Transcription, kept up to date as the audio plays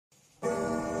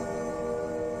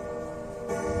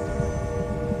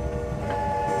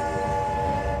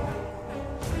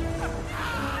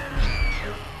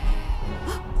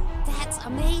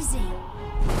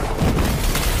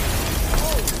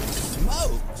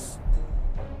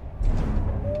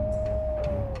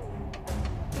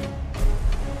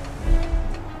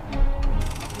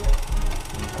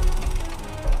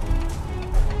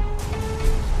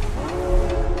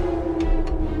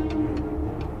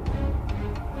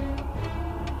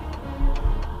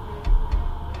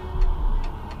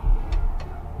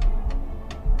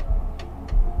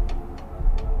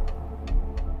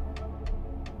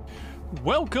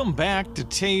Welcome back to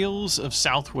Tales of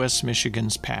Southwest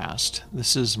Michigan's Past.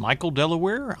 This is Michael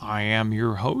Delaware. I am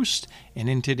your host, and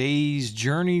in today's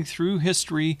journey through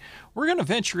history, we're going to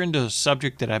venture into a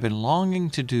subject that I've been longing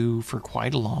to do for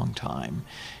quite a long time,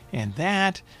 and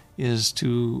that is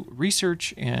to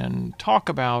research and talk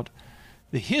about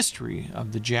the history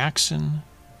of the Jackson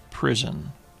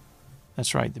Prison.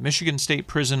 That's right, the Michigan State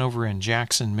Prison over in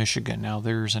Jackson, Michigan. Now,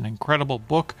 there's an incredible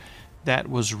book that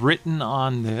was written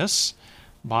on this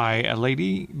by a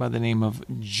lady by the name of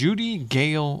Judy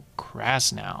Gale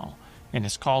Krasnow, and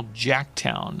it's called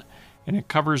Jacktown, and it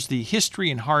covers the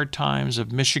history and hard times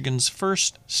of Michigan's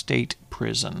first state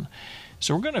prison.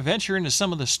 So we're going to venture into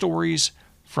some of the stories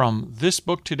from this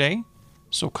book today,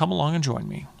 so come along and join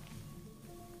me.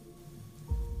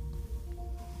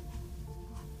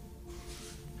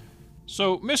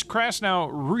 So Miss Krasnow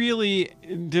really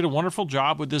did a wonderful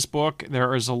job with this book.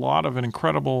 There is a lot of an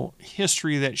incredible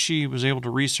history that she was able to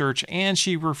research, and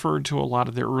she referred to a lot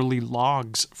of the early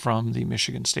logs from the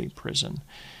Michigan State Prison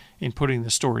in putting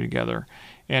the story together.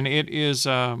 And it is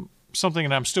something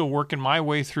that I'm still working my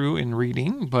way through in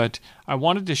reading, but I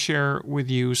wanted to share with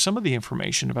you some of the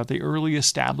information about the early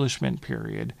establishment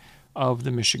period of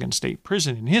the Michigan State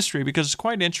Prison in history, because it's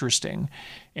quite interesting.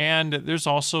 And there's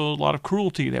also a lot of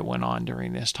cruelty that went on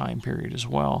during this time period as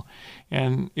well.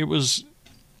 And it was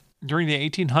during the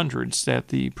 1800s that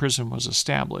the prison was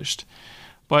established.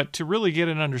 But to really get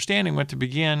an understanding, we have to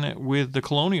begin with the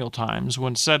colonial times,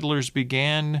 when settlers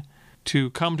began to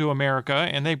come to America,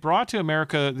 and they brought to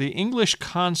America the English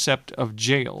concept of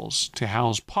jails to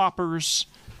house paupers,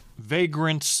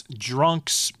 vagrants,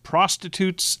 drunks,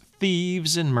 prostitutes,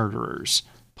 thieves, and murderers.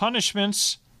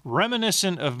 Punishments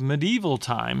reminiscent of medieval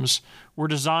times were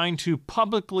designed to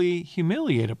publicly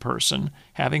humiliate a person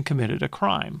having committed a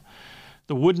crime.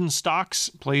 The wooden stocks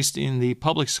placed in the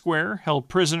public square held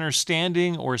prisoners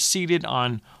standing or seated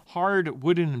on hard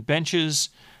wooden benches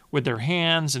with their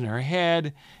hands and their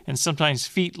head and sometimes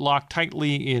feet locked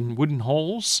tightly in wooden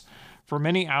holes. For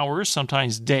many hours,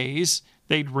 sometimes days,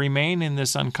 they'd remain in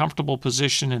this uncomfortable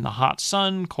position in the hot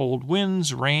sun, cold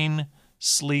winds, rain,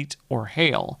 sleet, or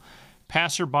hail.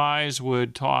 Passerbys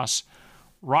would toss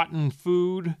rotten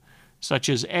food, such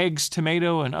as eggs,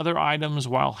 tomato, and other items,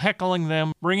 while heckling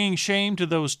them, bringing shame to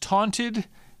those taunted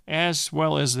as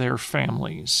well as their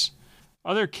families.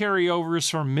 Other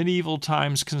carryovers from medieval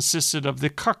times consisted of the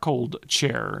cuckold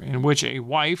chair, in which a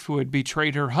wife who had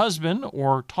betrayed her husband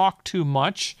or talked too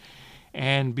much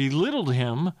and belittled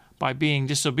him by being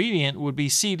disobedient would be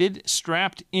seated,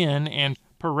 strapped in, and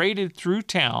paraded through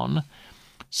town,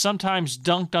 sometimes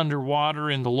dunked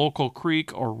underwater in the local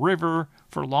creek or river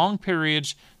for long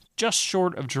periods just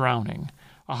short of drowning.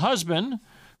 A husband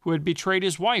who had betrayed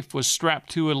his wife was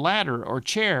strapped to a ladder or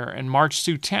chair and marched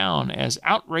through town as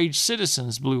outraged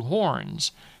citizens blew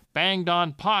horns, banged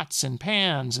on pots and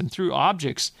pans, and threw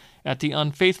objects at the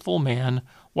unfaithful man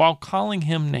while calling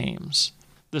him names.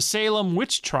 The Salem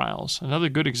witch trials, another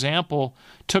good example,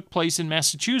 took place in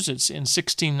Massachusetts in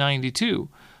 1692.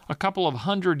 A couple of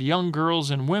hundred young girls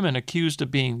and women accused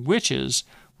of being witches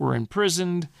were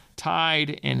imprisoned,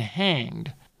 tied, and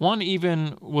hanged. One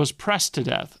even was pressed to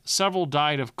death. Several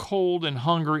died of cold and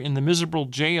hunger in the miserable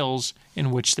jails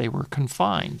in which they were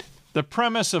confined. The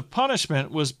premise of punishment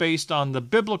was based on the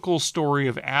biblical story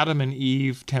of Adam and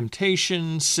Eve,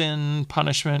 temptation, sin,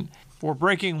 punishment for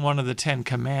breaking one of the 10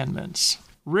 Commandments.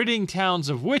 Ridding towns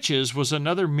of witches was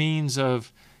another means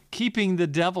of keeping the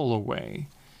devil away.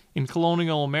 In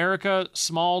colonial America,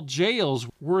 small jails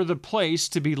were the place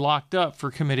to be locked up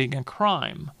for committing a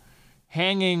crime.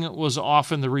 Hanging was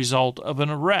often the result of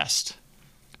an arrest.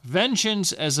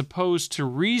 Vengeance, as opposed to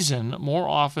reason, more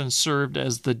often served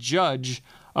as the judge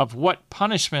of what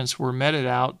punishments were meted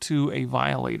out to a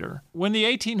violator. When the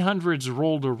 1800s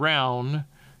rolled around,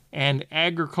 and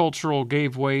agricultural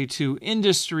gave way to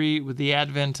industry with the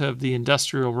advent of the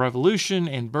Industrial Revolution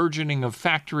and burgeoning of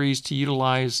factories to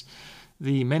utilize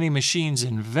the many machines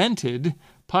invented,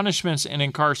 punishments and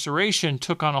incarceration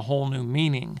took on a whole new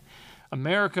meaning.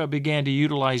 America began to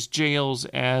utilize jails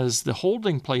as the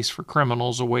holding place for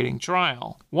criminals awaiting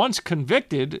trial. Once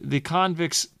convicted, the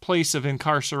convict's place of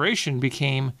incarceration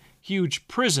became huge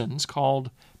prisons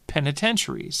called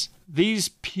penitentiaries. These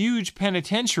huge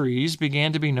penitentiaries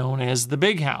began to be known as the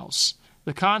Big House.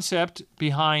 The concept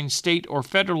behind state or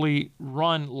federally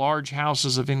run large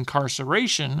houses of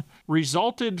incarceration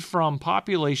resulted from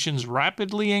populations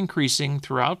rapidly increasing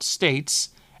throughout states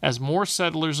as more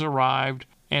settlers arrived,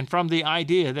 and from the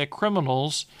idea that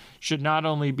criminals should not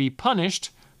only be punished,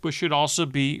 but should also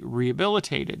be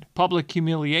rehabilitated. Public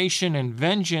humiliation and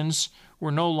vengeance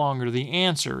were no longer the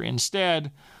answer.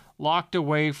 Instead, Locked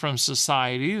away from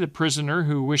society, the prisoner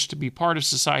who wished to be part of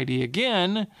society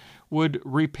again would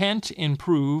repent,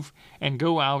 improve, and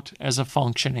go out as a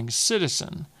functioning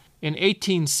citizen. In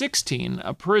 1816,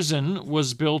 a prison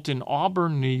was built in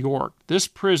Auburn, New York. This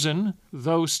prison,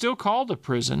 though still called a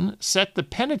prison, set the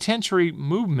penitentiary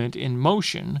movement in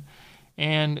motion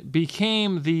and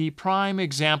became the prime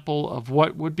example of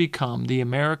what would become the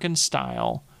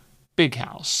American-style big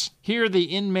house. Here, the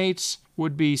inmates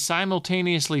would be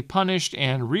simultaneously punished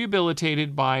and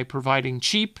rehabilitated by providing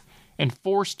cheap and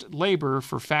forced labor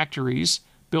for factories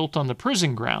built on the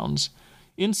prison grounds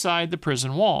inside the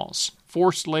prison walls.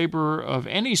 Forced labor of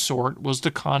any sort was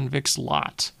the convict's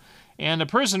lot, and a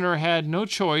prisoner had no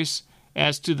choice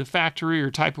as to the factory or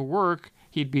type of work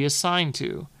he'd be assigned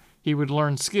to. He would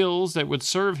learn skills that would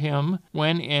serve him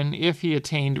when and if he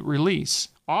attained release.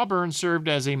 Auburn served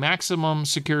as a maximum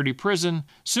security prison,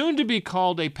 soon to be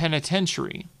called a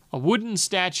penitentiary. A wooden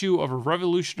statue of a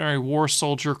Revolutionary War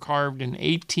soldier carved in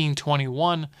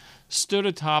 1821 stood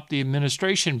atop the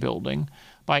administration building.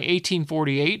 By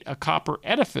 1848, a copper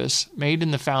edifice made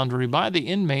in the foundry by the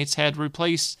inmates had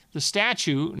replaced the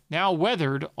statue, now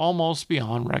weathered almost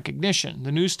beyond recognition.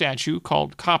 The new statue,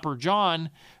 called Copper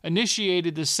John,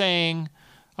 initiated the saying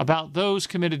about those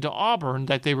committed to Auburn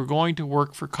that they were going to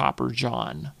work for Copper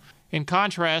John. In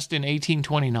contrast, in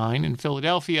 1829, in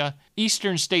Philadelphia,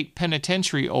 Eastern State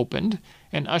Penitentiary opened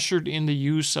and ushered in the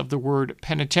use of the word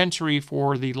penitentiary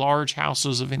for the large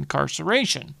houses of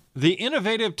incarceration. The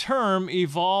innovative term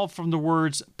evolved from the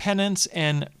words penance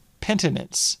and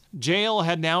penitence. Jail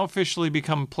had now officially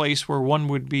become a place where one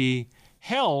would be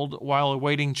held while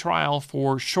awaiting trial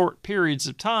for short periods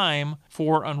of time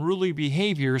for unruly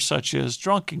behavior such as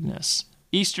drunkenness.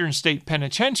 Eastern State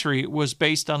Penitentiary was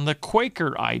based on the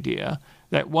Quaker idea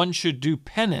that one should do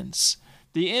penance.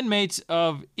 The inmates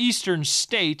of Eastern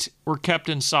State were kept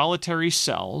in solitary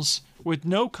cells with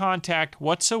no contact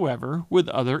whatsoever with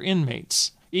other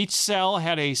inmates. Each cell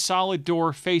had a solid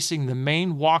door facing the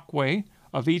main walkway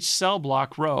of each cell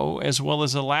block row, as well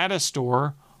as a lattice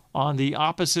door on the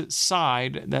opposite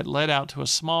side that led out to a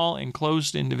small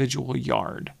enclosed individual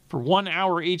yard. For 1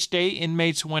 hour each day,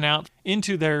 inmates went out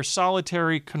into their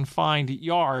solitary confined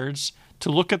yards to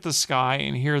look at the sky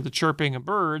and hear the chirping of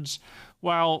birds,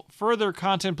 while further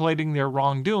contemplating their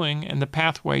wrongdoing and the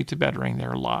pathway to bettering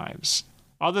their lives.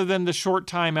 Other than the short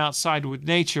time outside with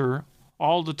nature,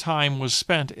 all the time was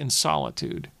spent in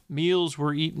solitude. Meals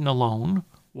were eaten alone.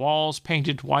 Walls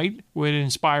painted white would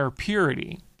inspire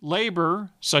purity.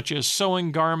 Labor, such as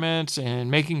sewing garments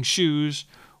and making shoes,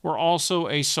 were also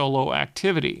a solo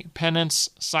activity.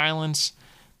 Penance, silence,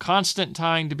 constant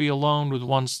time to be alone with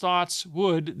one's thoughts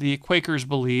would, the Quakers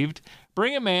believed,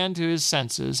 bring a man to his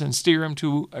senses and steer him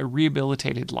to a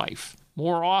rehabilitated life.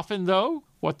 More often, though,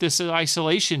 what this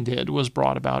isolation did was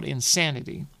brought about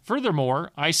insanity. Furthermore,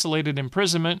 isolated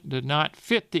imprisonment did not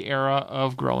fit the era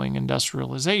of growing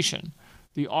industrialization.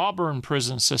 The Auburn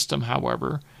prison system,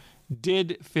 however,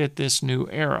 did fit this new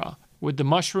era. With the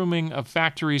mushrooming of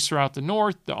factories throughout the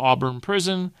North, the Auburn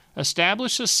prison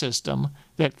established a system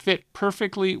that fit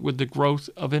perfectly with the growth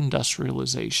of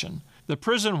industrialization. The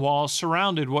prison walls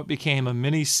surrounded what became a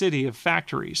mini-city of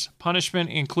factories. Punishment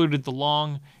included the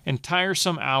long and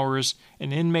tiresome hours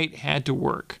an inmate had to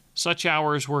work. Such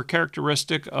hours were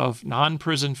characteristic of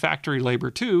non-prison factory labor,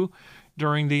 too,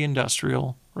 during the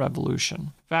Industrial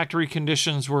Revolution. Factory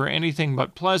conditions were anything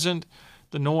but pleasant.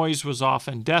 The noise was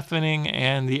often deafening,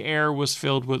 and the air was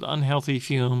filled with unhealthy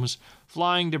fumes,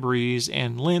 flying debris,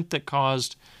 and lint that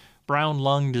caused brown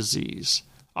lung disease.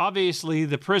 Obviously,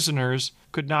 the prisoners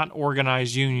could not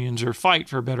organize unions or fight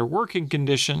for better working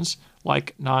conditions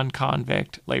like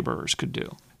non-convict laborers could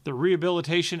do. The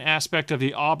rehabilitation aspect of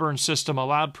the Auburn system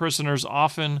allowed prisoners,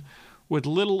 often with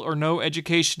little or no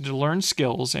education, to learn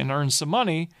skills and earn some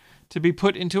money to be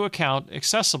put into account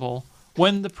accessible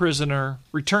when the prisoner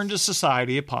returned to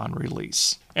society upon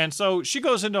release. And so she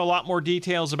goes into a lot more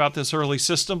details about this early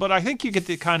system, but I think you get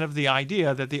the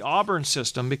idea that the Auburn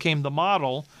system became the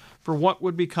model for what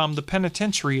would become the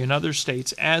penitentiary in other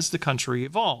states as the country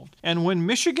evolved. And when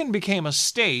Michigan became a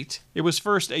state, it was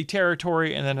first a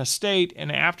territory and then a state,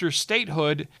 and after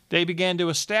statehood, they began to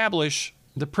establish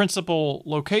the principal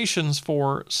locations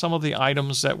for some of the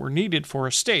items that were needed for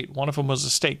a state. One of them was a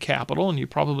state capital, and you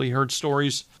probably heard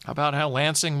stories about how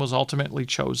Lansing was ultimately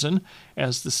chosen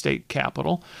as the state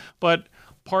capital. But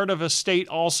part of a state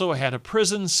also had a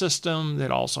prison system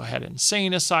that also had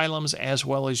insane asylums as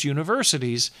well as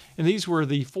universities. And these were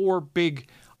the four big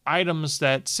items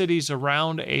that cities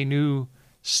around a new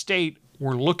state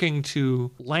were looking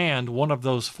to land one of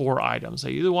those 4 items.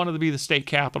 They either wanted to be the state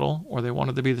capitol or they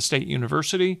wanted to be the state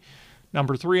university.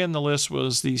 Number 3 on the list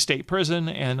was the state prison,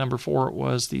 and number 4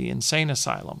 was the insane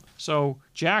asylum. So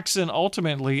Jackson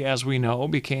ultimately, as we know,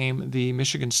 became the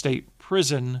Michigan State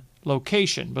Prison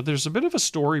location. But there's a bit of a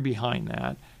story behind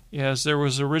that, as there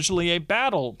was originally a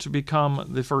battle to become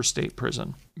the first state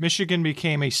prison. Michigan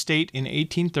became a state in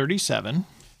 1837,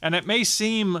 and it may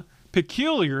seem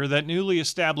peculiar that newly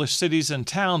established cities and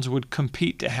towns would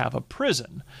compete to have a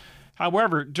prison.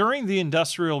 However, during the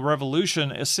Industrial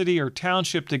Revolution, a city or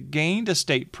township that gained a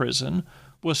state prison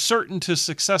was certain to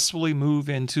successfully move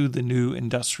into the new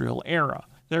industrial era.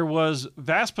 There was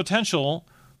vast potential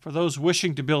for those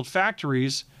wishing to build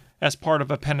factories as part of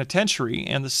a penitentiary,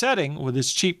 and the setting, with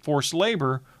its cheap forced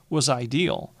labor, was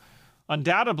ideal.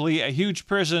 Undoubtedly, a huge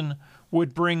prison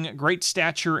would bring great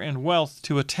stature and wealth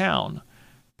to a town.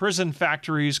 Prison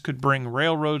factories could bring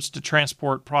railroads to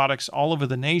transport products all over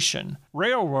the nation.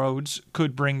 Railroads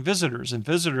could bring visitors, and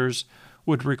visitors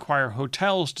would require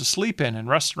hotels to sleep in and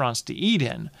restaurants to eat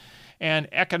in. And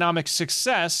economic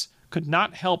success could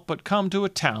not help but come to a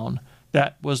town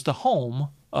that was the home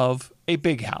of a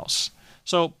big house.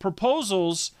 So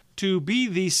proposals to be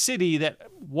the city that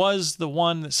was the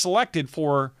one selected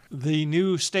for the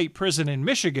new state prison in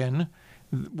Michigan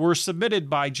were submitted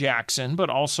by Jackson, but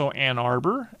also Ann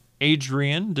Arbor,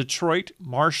 Adrian, Detroit,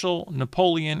 Marshall,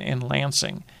 Napoleon, and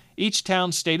Lansing. Each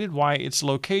town stated why its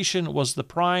location was the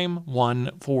prime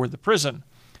one for the prison.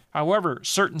 However,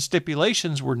 certain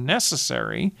stipulations were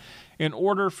necessary in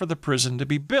order for the prison to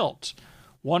be built.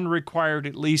 One required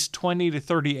at least 20 to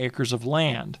 30 acres of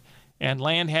land, and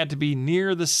land had to be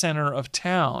near the center of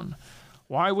town.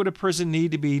 Why would a prison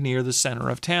need to be near the center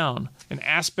of town? An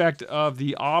aspect of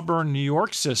the Auburn, New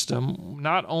York system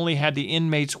not only had the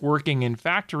inmates working in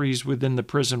factories within the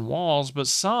prison walls, but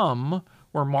some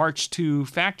were marched to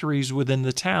factories within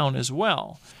the town as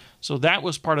well. So that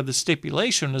was part of the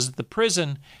stipulation, is that the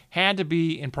prison had to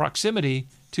be in proximity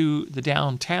to the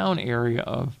downtown area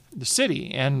of the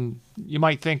city. And you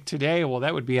might think today, well,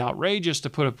 that would be outrageous to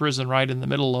put a prison right in the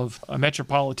middle of a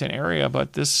metropolitan area,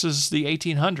 but this is the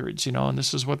 1800s, and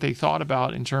this is what they thought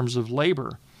about in terms of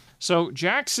labor. So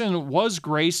Jackson was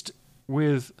graced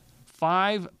with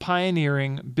 5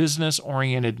 pioneering,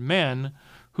 business-oriented men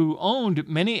who owned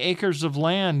many acres of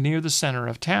land near the center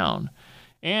of town.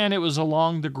 And it was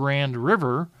along the Grand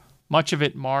River, much of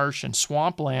it marsh and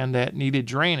swampland that needed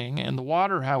draining, and the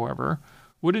water, however,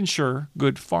 would ensure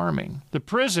good farming. The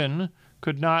prison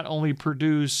could not only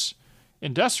produce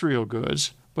industrial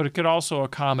goods, but it could also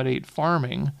accommodate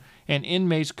farming, and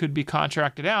inmates could be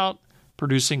contracted out,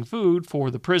 producing food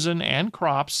for the prison and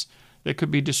crops that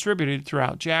could be distributed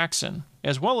throughout Jackson,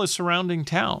 as well as surrounding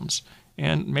towns,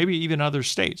 and maybe even other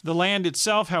states. The land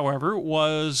itself, however,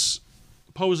 was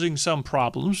posing some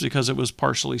problems because it was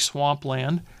partially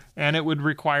swampland, and it would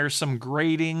require some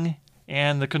grading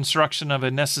and the construction of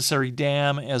a necessary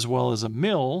dam as well as a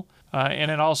mill. And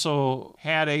it also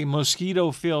had a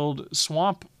mosquito-filled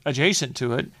swamp adjacent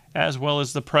to it, as well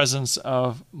as the presence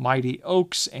of mighty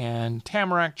oaks and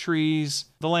tamarack trees.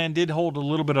 The land did hold a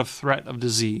little bit of threat of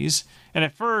disease. And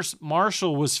at first,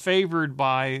 Marshall was favored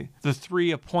by the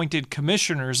 3 appointed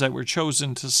commissioners that were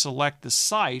chosen to select the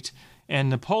site, and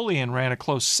Napoleon ran a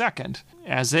close second,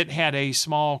 as it had a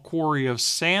small quarry of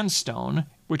sandstone,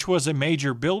 which was a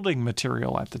major building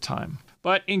material at the time.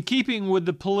 But in keeping with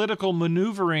the political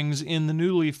maneuverings in the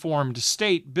newly formed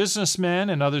state, businessmen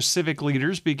and other civic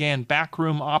leaders began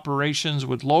backroom operations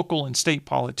with local and state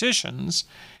politicians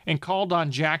and called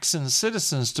on Jackson's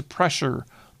citizens to pressure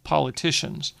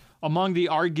politicians. Among the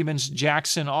arguments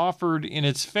Jackson offered in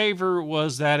its favor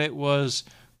was that it was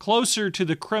closer to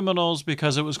the criminals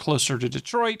because it was closer to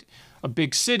Detroit, a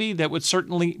big city that would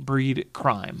certainly breed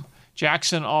crime.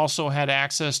 Jackson also had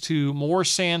access to more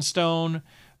sandstone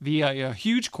via a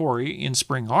huge quarry in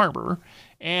Spring Harbor,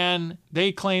 and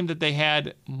they claimed that they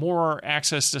had more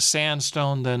access to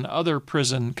sandstone than other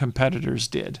prison competitors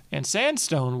did. And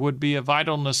sandstone would be a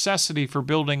vital necessity for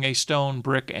building a stone,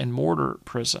 brick, and mortar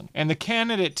prison. And the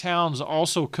candidate towns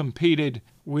also competed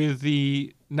with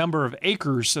the number of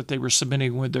acres that they were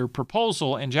submitting with their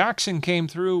proposal, and Jackson came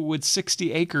through with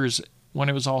 60 acres when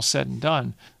it was all said and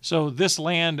done. So this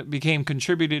land became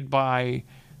contributed by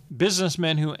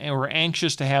businessmen who were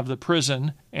anxious to have the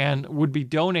prison and would be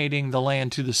donating the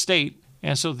land to the state.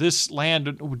 And so this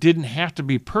land didn't have to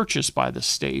be purchased by the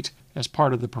state as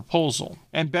part of the proposal.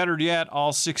 And better yet,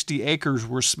 all 60 acres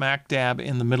were smack dab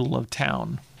in the middle of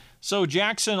town. So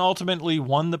Jackson ultimately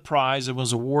won the prize and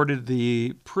was awarded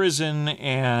the prison,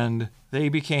 and they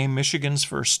became Michigan's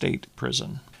first state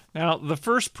prison. Now, the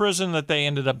first prison that they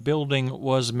ended up building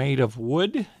was made of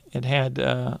wood. It had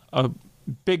a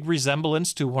big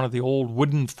resemblance to one of the old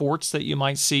wooden forts that you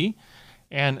might see.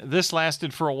 And this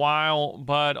lasted for a while,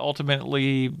 but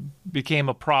ultimately became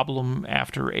a problem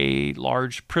after a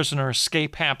large prisoner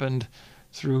escape happened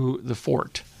through the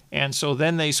fort. And so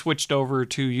then they switched over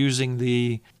to using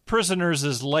the prisoners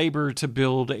as labor to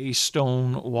build a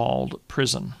stone-walled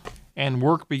prison. And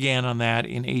work began on that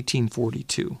in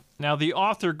 1842. Now, the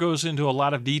author goes into a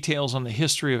lot of details on the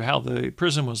history of how the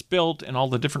prison was built and all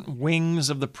the different wings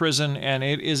of the prison, and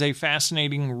it is a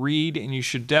fascinating read, and you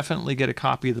should definitely get a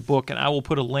copy of the book. And I will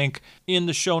put a link in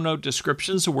the show note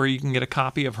descriptions where you can get a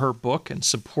copy of her book and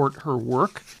support her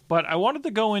work. But I wanted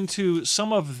to go into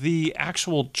some of the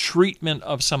actual treatment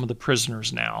of some of the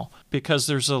prisoners now, because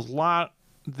there's a lot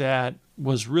that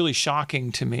was really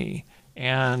shocking to me.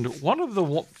 And one of the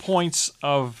points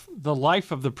of the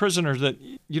life of the prisoner that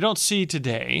you don't see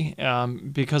today,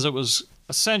 because it was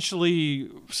essentially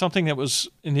something that was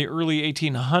in the early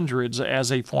 1800s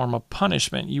as a form of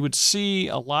punishment, you would see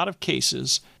a lot of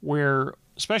cases where,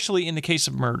 especially in the case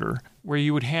of murder, where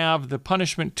you would have the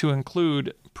punishment to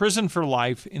include prison for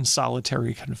life in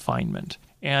solitary confinement.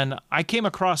 And I came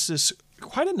across this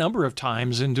quite a number of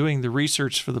times in doing the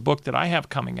research for the book that I have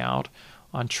coming out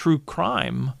on true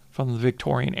crime from the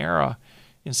Victorian era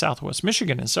in Southwest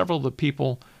Michigan. And several of the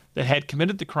people that had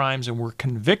committed the crimes and were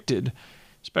convicted,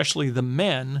 especially the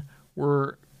men,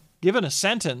 were given a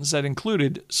sentence that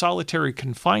included solitary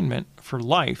confinement for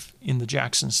life in the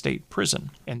Jackson State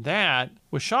Prison. And that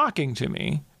was shocking to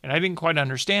me, and I didn't quite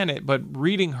understand it, but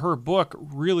reading her book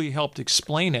really helped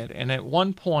explain it. And at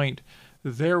one point,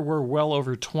 there were well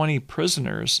over 20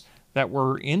 prisoners that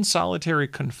were in solitary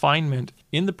confinement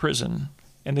in the prison.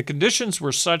 And the conditions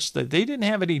were such that they didn't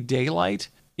have any daylight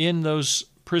in those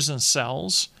prison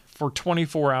cells for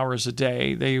 24 hours a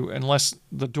day, unless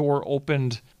the door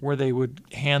opened where they would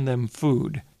hand them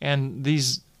food. And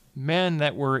these men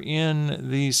that were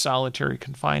in these solitary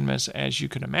confinements, as you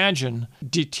can imagine,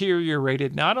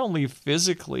 deteriorated not only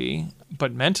physically,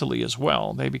 but mentally as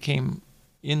well. They became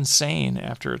insane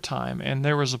after a time. And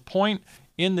there was a point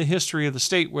in the history of the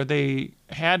state where they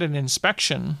had an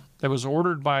inspection that was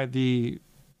ordered by the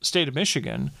state of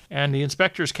Michigan, and the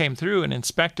inspectors came through and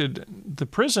inspected the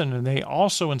prison, and they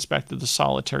also inspected the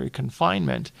solitary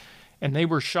confinement, and they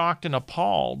were shocked and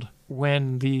appalled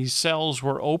when the cells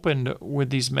were opened with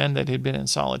these men that had been in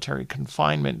solitary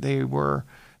confinement.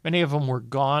 Many of them were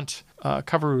gaunt,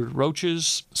 covered with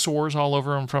roaches, sores all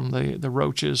over them from the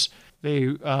roaches. They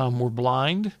were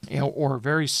blind, or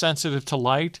very sensitive to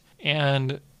light,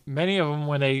 and many of them,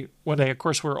 when they of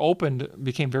course were opened,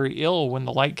 became very ill when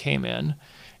the light came in.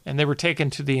 And they were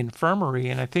taken to the infirmary,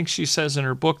 and I think she says in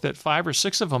her book that 5 or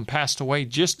 6 of them passed away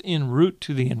just en route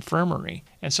to the infirmary.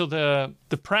 And so the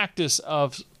practice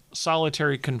of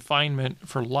solitary confinement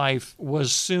for life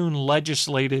was soon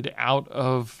legislated out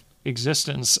of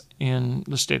existence in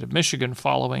the state of Michigan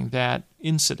following that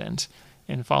incident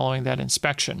and following that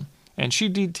inspection. And she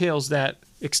details that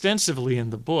extensively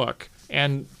in the book.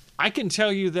 And I can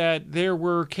tell you that there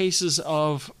were cases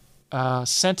of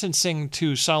sentencing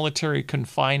to solitary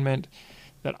confinement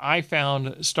that I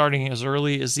found starting as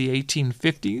early as the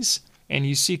 1850s, and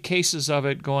you see cases of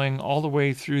it going all the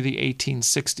way through the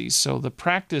 1860s. So the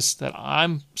practice that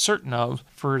I'm certain of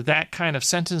for that kind of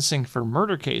sentencing for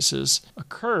murder cases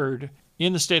occurred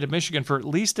in the state of Michigan for at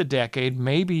least a decade,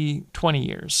 maybe 20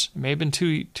 years, it may have been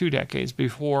two decades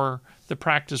before the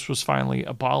practice was finally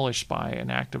abolished by an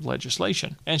act of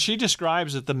legislation. And she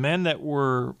describes that the men that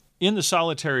were in the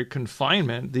solitary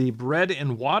confinement, the bread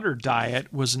and water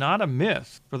diet was not a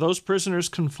myth. For those prisoners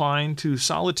confined to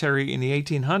solitary in the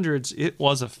 1800s, it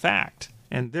was a fact.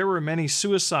 And there were many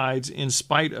suicides in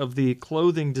spite of the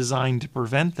clothing designed to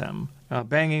prevent them.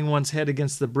 Banging one's head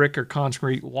against the brick or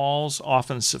concrete walls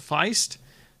often sufficed.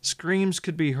 Screams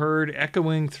could be heard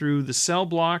echoing through the cell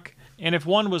block. And if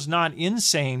one was not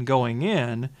insane going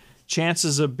in,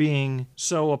 chances of being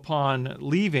so upon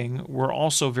leaving were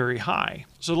also very high.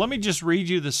 So let me just read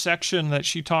you the section that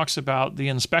she talks about the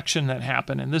inspection that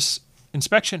happened. And this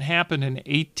inspection happened in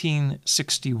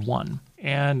 1861.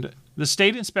 And the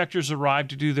state inspectors arrived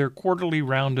to do their quarterly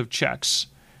round of checks.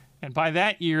 And by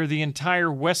that year, the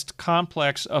entire west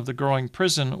complex of the growing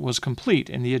prison was complete,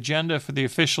 and the agenda for the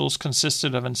officials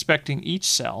consisted of inspecting each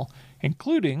cell,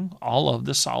 including all of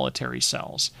the solitary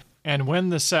cells. And when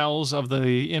the cells of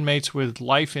the inmates with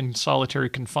life in solitary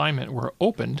confinement were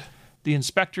opened, the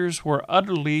inspectors were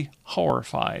utterly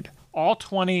horrified. All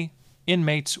 20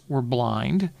 inmates were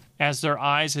blind, as their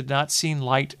eyes had not seen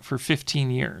light for 15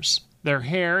 years. Their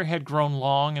hair had grown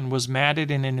long and was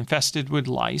matted and infested with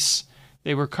lice.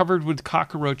 They were covered with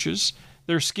cockroaches.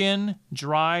 Their skin,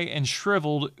 dry and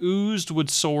shriveled, oozed with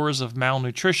sores of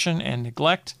malnutrition and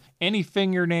neglect. Any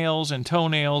fingernails and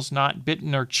toenails not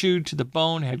bitten or chewed to the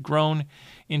bone had grown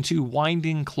into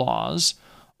winding claws.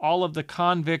 All of the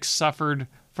convicts suffered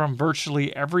from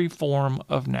virtually every form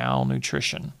of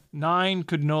malnutrition. 9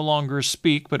 could no longer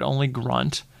speak but only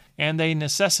grunt, and they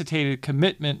necessitated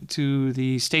commitment to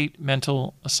the state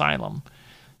mental asylum.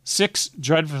 6,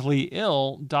 dreadfully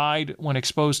ill, died when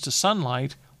exposed to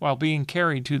sunlight while being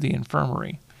carried to the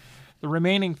infirmary. The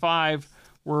remaining 5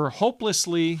 were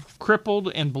hopelessly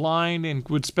crippled and blind and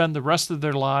would spend the rest of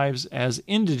their lives as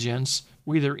indigents,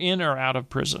 whether in or out of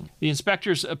prison. The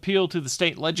inspectors appealed to the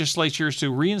state legislatures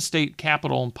to reinstate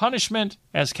capital punishment,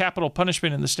 as capital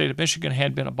punishment in the state of Michigan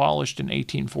had been abolished in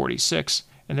 1846,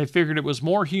 and they figured it was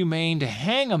more humane to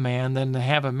hang a man than to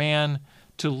have a man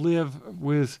to live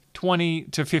with 20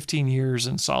 to 15 years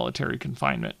in solitary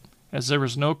confinement, as there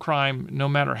was no crime, no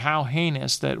matter how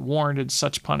heinous, that warranted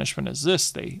such punishment as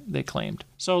this, they claimed.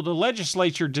 So the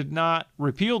legislature did not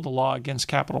repeal the law against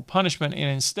capital punishment, and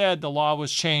instead the law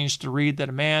was changed to read that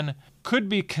a man could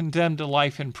be condemned to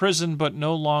life in prison, but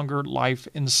no longer life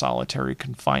in solitary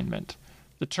confinement.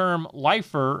 The term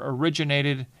lifer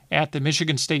originated at the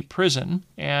Michigan State Prison,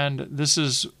 and this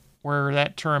is where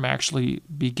that term actually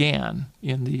began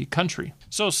in the country.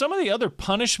 So some of the other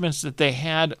punishments that they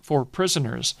had for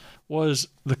prisoners was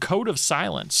the code of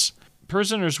silence.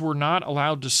 Prisoners were not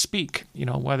allowed to speak,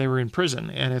 while they were in prison.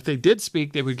 And if they did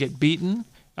speak, they would get beaten.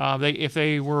 If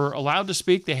they were allowed to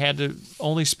speak, they had to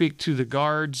only speak to the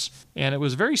guards. And it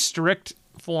was a very strict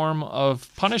form of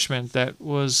punishment that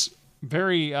was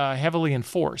very heavily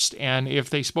enforced. And if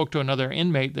they spoke to another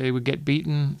inmate, they would get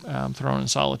beaten, thrown in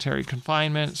solitary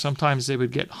confinement. Sometimes they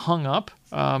would get hung up,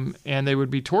 and they would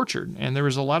be tortured. And there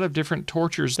was a lot of different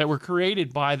tortures that were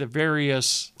created by the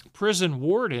various prison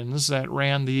wardens that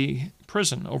ran the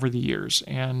prison over the years.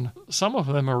 And some of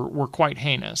them were quite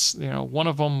heinous. One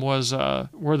of them was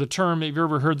where the term, have you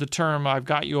ever heard the term, "I've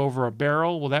got you over a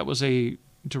barrel"? Well, that was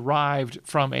derived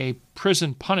from a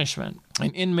prison punishment. An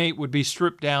inmate would be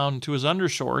stripped down to his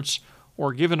undershorts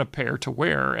or given a pair to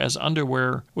wear, as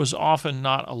underwear was often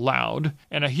not allowed,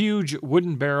 and a huge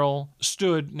wooden barrel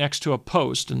stood next to a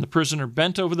post, and the prisoner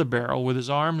bent over the barrel with his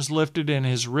arms lifted and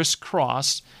his wrists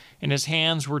crossed, and his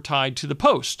hands were tied to the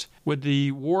post, with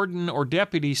the warden or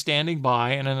deputy standing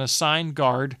by, and an assigned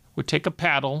guard would take a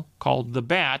paddle, called the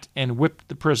bat, and whip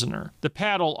the prisoner. The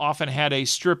paddle often had a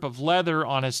strip of leather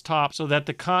on its top so that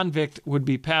the convict would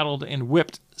be paddled and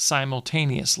whipped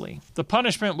simultaneously. The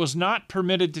punishment was not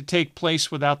permitted to take place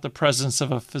without the presence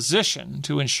of a physician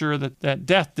to ensure that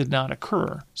death did not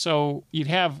occur. So you'd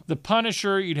have the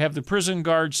punisher, you'd have the prison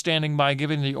guard standing by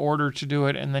giving the order to do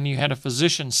it, and then you had a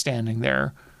physician standing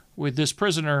there with this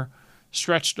prisoner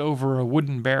stretched over a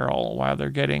wooden barrel while they're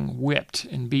getting whipped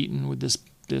and beaten with this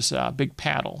big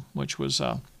paddle, which was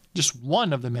just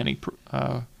one of the many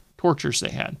tortures they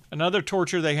had. Another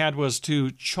torture they had was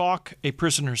to chalk a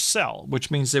prisoner's cell, which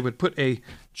means they would put a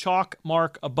chalk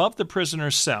mark above the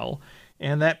prisoner's cell,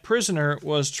 and that prisoner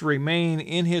was to remain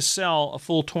in his cell a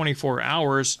full 24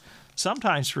 hours,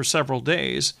 sometimes for several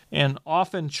days, and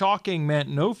often chalking meant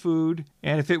no food,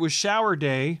 and if it was shower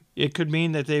day, it could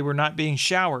mean that they were not being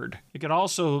showered. It could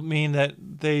also mean that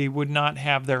they would not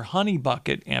have their honey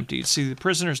bucket emptied. See, the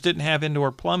prisoners didn't have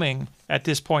indoor plumbing at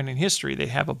this point in history. They'd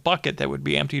have a bucket that would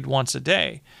be emptied once a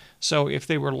day. So if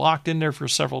they were locked in there for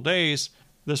several days,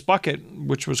 this bucket,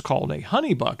 which was called a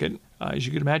honey bucket, as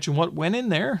you can imagine what went in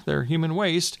there, their human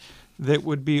waste, that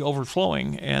would be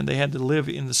overflowing, and they had to live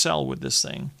in the cell with this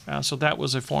thing. So that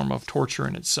was a form of torture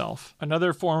in itself.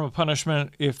 Another form of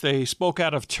punishment, if they spoke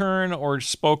out of turn or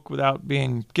spoke without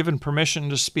being given permission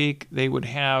to speak, they would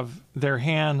have their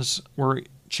hands were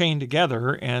chained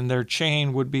together, and their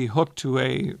chain would be hooked to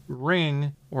a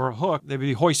ring or a hook. They'd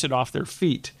be hoisted off their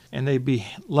feet, and they'd be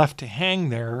left to hang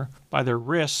there by their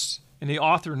wrists. And the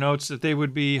author notes that they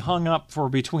would be hung up for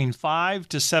between 5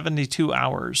 to 72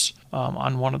 hours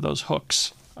on one of those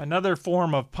hooks. Another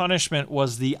form of punishment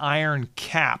was the iron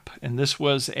cap, and this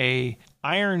was a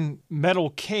iron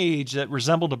metal cage that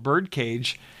resembled a bird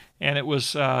cage, and it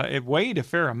weighed a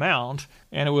fair amount,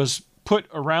 and it was put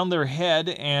around their head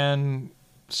and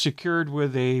secured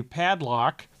with a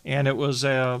padlock. And it was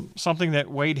something that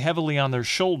weighed heavily on their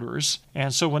shoulders.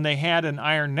 And so when they had an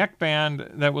iron neckband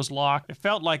that was locked, it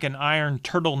felt like an iron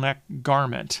turtleneck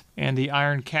garment. And the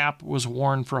iron cap was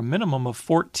worn for a minimum of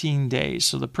 14 days.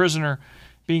 So the prisoner,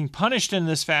 being punished in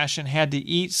this fashion, had to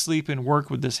eat, sleep, and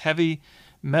work with this heavy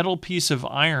metal piece of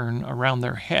iron around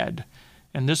their head.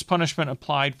 And this punishment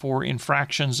applied for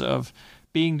infractions of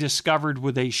being discovered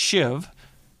with a shiv,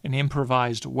 an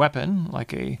improvised weapon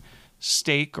like a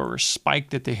stake or a spike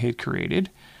that they had created,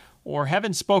 or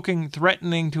having spoken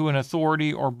threatening to an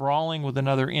authority or brawling with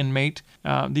another inmate.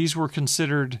 These were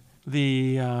considered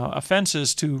the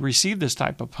offenses to receive this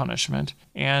type of punishment,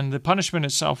 and the punishment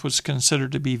itself was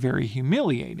considered to be very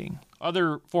humiliating.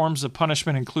 Other forms of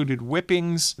punishment included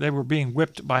whippings. They were being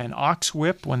whipped by an ox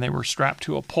whip when they were strapped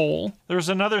to a pole. There's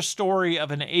another story of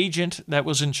an agent that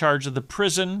was in charge of the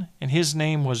prison, and his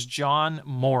name was John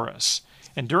Morris.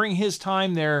 And during his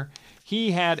time there,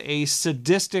 he had a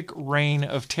sadistic reign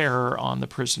of terror on the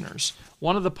prisoners.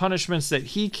 One of the punishments that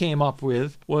he came up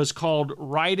with was called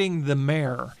riding the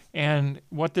mare. And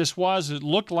what this was, it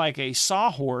looked like a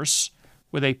sawhorse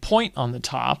with a point on the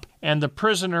top, and the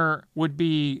prisoner would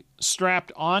be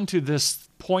strapped onto this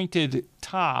pointed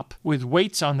top with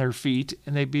weights on their feet,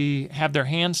 and they'd have their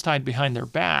hands tied behind their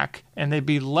back, and they'd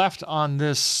be left on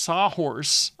this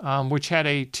sawhorse, which had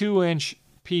a 2-inch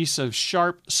piece of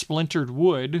sharp splintered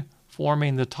wood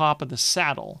forming the top of the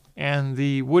saddle. And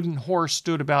the wooden horse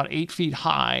stood about 8 feet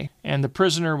high, and the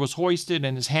prisoner was hoisted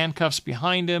and his handcuffs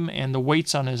behind him and the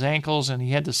weights on his ankles, and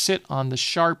he had to sit on the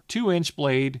sharp 2-inch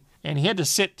blade, and he had to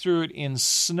sit through it in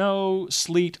snow,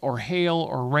 sleet, or hail,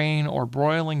 or rain, or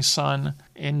broiling sun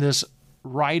in this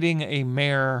riding a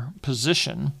mare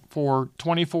position for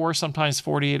 24, sometimes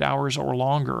 48 hours or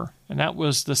longer. And that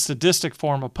was the sadistic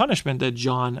form of punishment that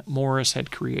John Morris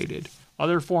had created.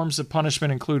 Other forms of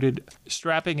punishment included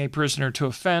strapping a prisoner to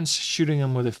a fence, shooting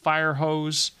them with a fire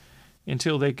hose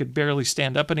until they could barely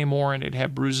stand up anymore, and they'd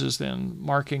have bruises and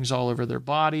markings all over their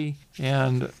body.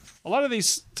 And a lot of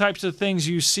these types of things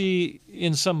you see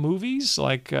in some movies,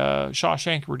 like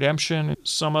Shawshank Redemption,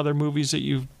 some other movies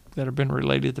that have been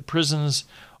related to prisons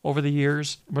over the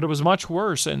years. But it was much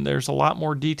worse, and there's a lot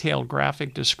more detailed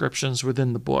graphic descriptions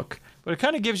within the book. But it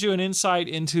kind of gives you an insight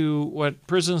into what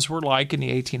prisons were like in the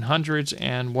 1800s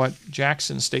and what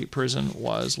Jackson State Prison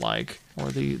was like, or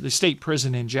the state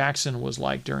prison in Jackson was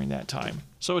like during that time.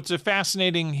 So it's a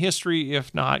fascinating history,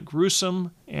 if not gruesome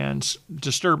and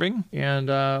disturbing. And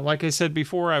like I said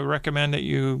before, I recommend that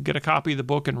you get a copy of the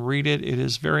book and read it. It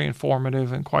is very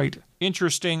informative and quite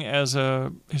interesting as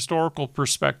a historical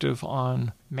perspective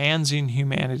on man's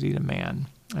inhumanity to man.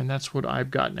 And that's what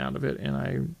I've gotten out of it. And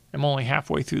I am only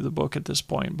halfway through the book at this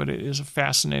point, but it is a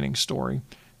fascinating story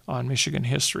on Michigan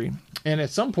history. And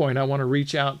at some point, I want to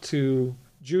reach out to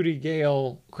Judy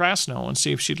Gale Krasno and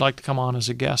see if she'd like to come on as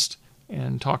a guest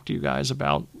and talk to you guys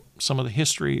about some of the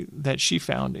history that she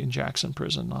found in Jackson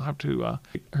Prison. I'll have to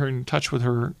get her in touch with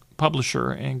her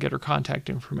publisher and get her contact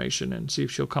information and see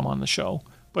if she'll come on the show.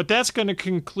 But that's going to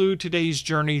conclude today's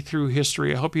journey through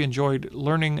history. I hope you enjoyed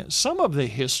learning some of the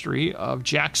history of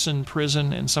Jackson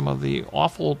Prison and some of the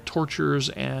awful tortures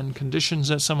and conditions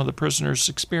that some of the prisoners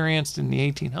experienced in the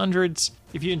 1800s.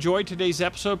 If you enjoyed today's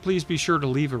episode, please be sure to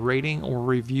leave a rating or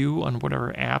review on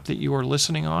whatever app that you are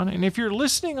listening on. And if you're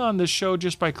listening on this show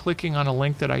just by clicking on a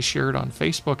link that I shared on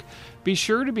Facebook, be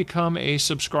sure to become a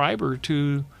subscriber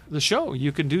to the show.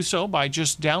 You can do so by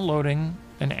just downloading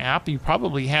an app. You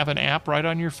probably have an app right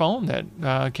on your phone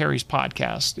that carries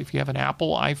podcasts. If you have an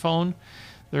Apple iPhone,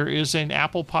 there is an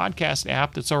Apple Podcast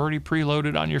app that's already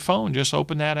preloaded on your phone. Just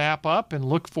open that app up and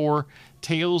look for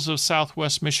Tales of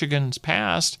Southwest Michigan's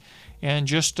Past and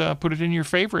just put it in your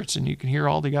favorites, and you can hear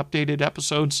all the updated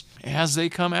episodes as they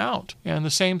come out. And the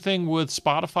same thing with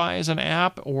Spotify as an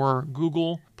app or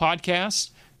Google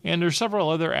Podcasts. And there's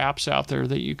several other apps out there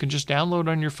that you can just download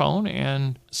on your phone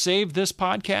and save this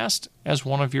podcast as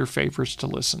one of your favorites to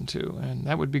listen to. And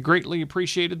that would be greatly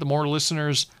appreciated. The more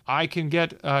listeners I can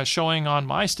get showing on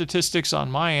my statistics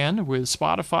on my end with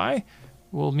Spotify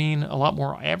will mean a lot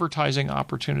more advertising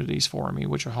opportunities for me,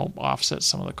 which will help offset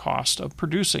some of the cost of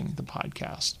producing the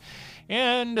podcast.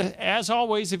 And as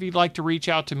always, if you'd like to reach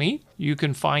out to me, you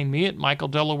can find me at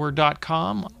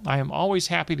michaeldelaware.com. I am always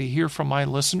happy to hear from my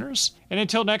listeners. And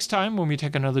until next time, when we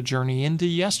take another journey into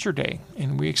yesterday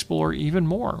and we explore even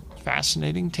more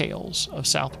fascinating tales of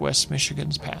Southwest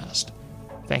Michigan's past.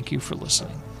 Thank you for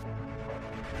listening.